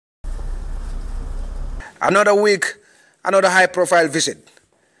Another week, another high-profile visit.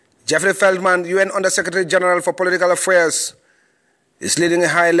 Jeffrey Feltman, UN Under-Secretary General for Political Affairs, is leading a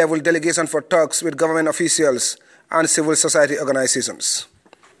high-level delegation for talks with government officials and civil society organizations.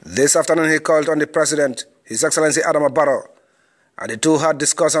 This afternoon, he called on the President, His Excellency Adama Barrow, and the two had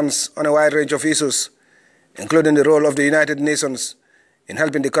discussions on a wide range of issues, including the role of the United Nations in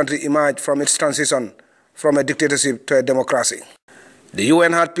helping the country emerge from its transition from a dictatorship to a democracy. The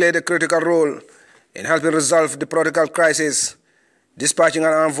UN had played a critical role in helping resolve the political crisis, dispatching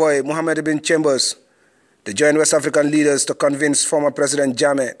an envoy, Mohamed bin Chambers, to join West African leaders to convince former President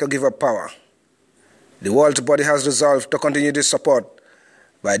Jammeh to give up power. The world body has resolved to continue this support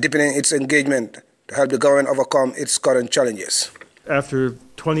by deepening its engagement to help the government overcome its current challenges. After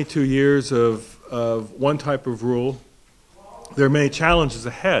 22 years of one type of rule, there are many challenges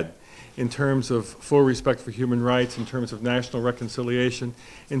ahead in terms of full respect for human rights, in terms of national reconciliation,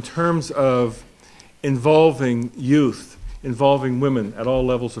 in terms of involving youth, involving women at all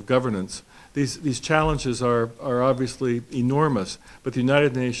levels of governance. These challenges are obviously enormous, but the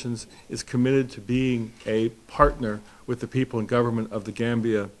United Nations is committed to being a partner with the people and government of the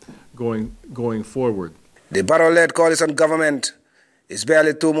Gambia going forward. The Barrow-led coalition government is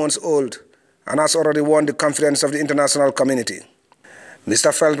barely 2 months old and has already won the confidence of the international community.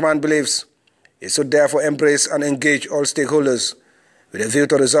 Mr. Feltman believes it should therefore embrace and engage all stakeholders with a view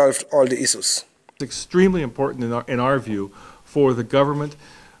to resolve all the issues. It's extremely important in our view for the government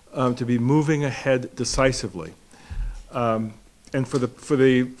to be moving ahead decisively, and for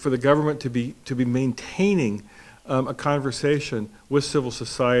the government to be maintaining a conversation with civil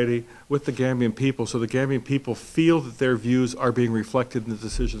society, with the Gambian people, so the Gambian people feel that their views are being reflected in the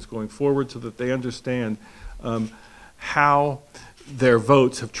decisions going forward, so that they understand how their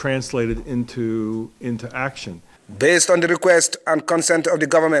votes have translated into action. Based on the request and consent of the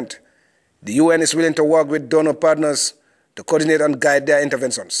government, the UN is willing to work with donor partners to coordinate and guide their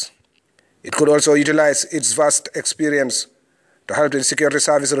interventions. It could also utilize its vast experience to help in security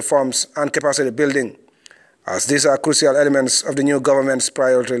service reforms and capacity building, as these are crucial elements of the new government's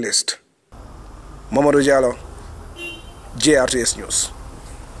priority list. Mamadou Diallo, JRTS News.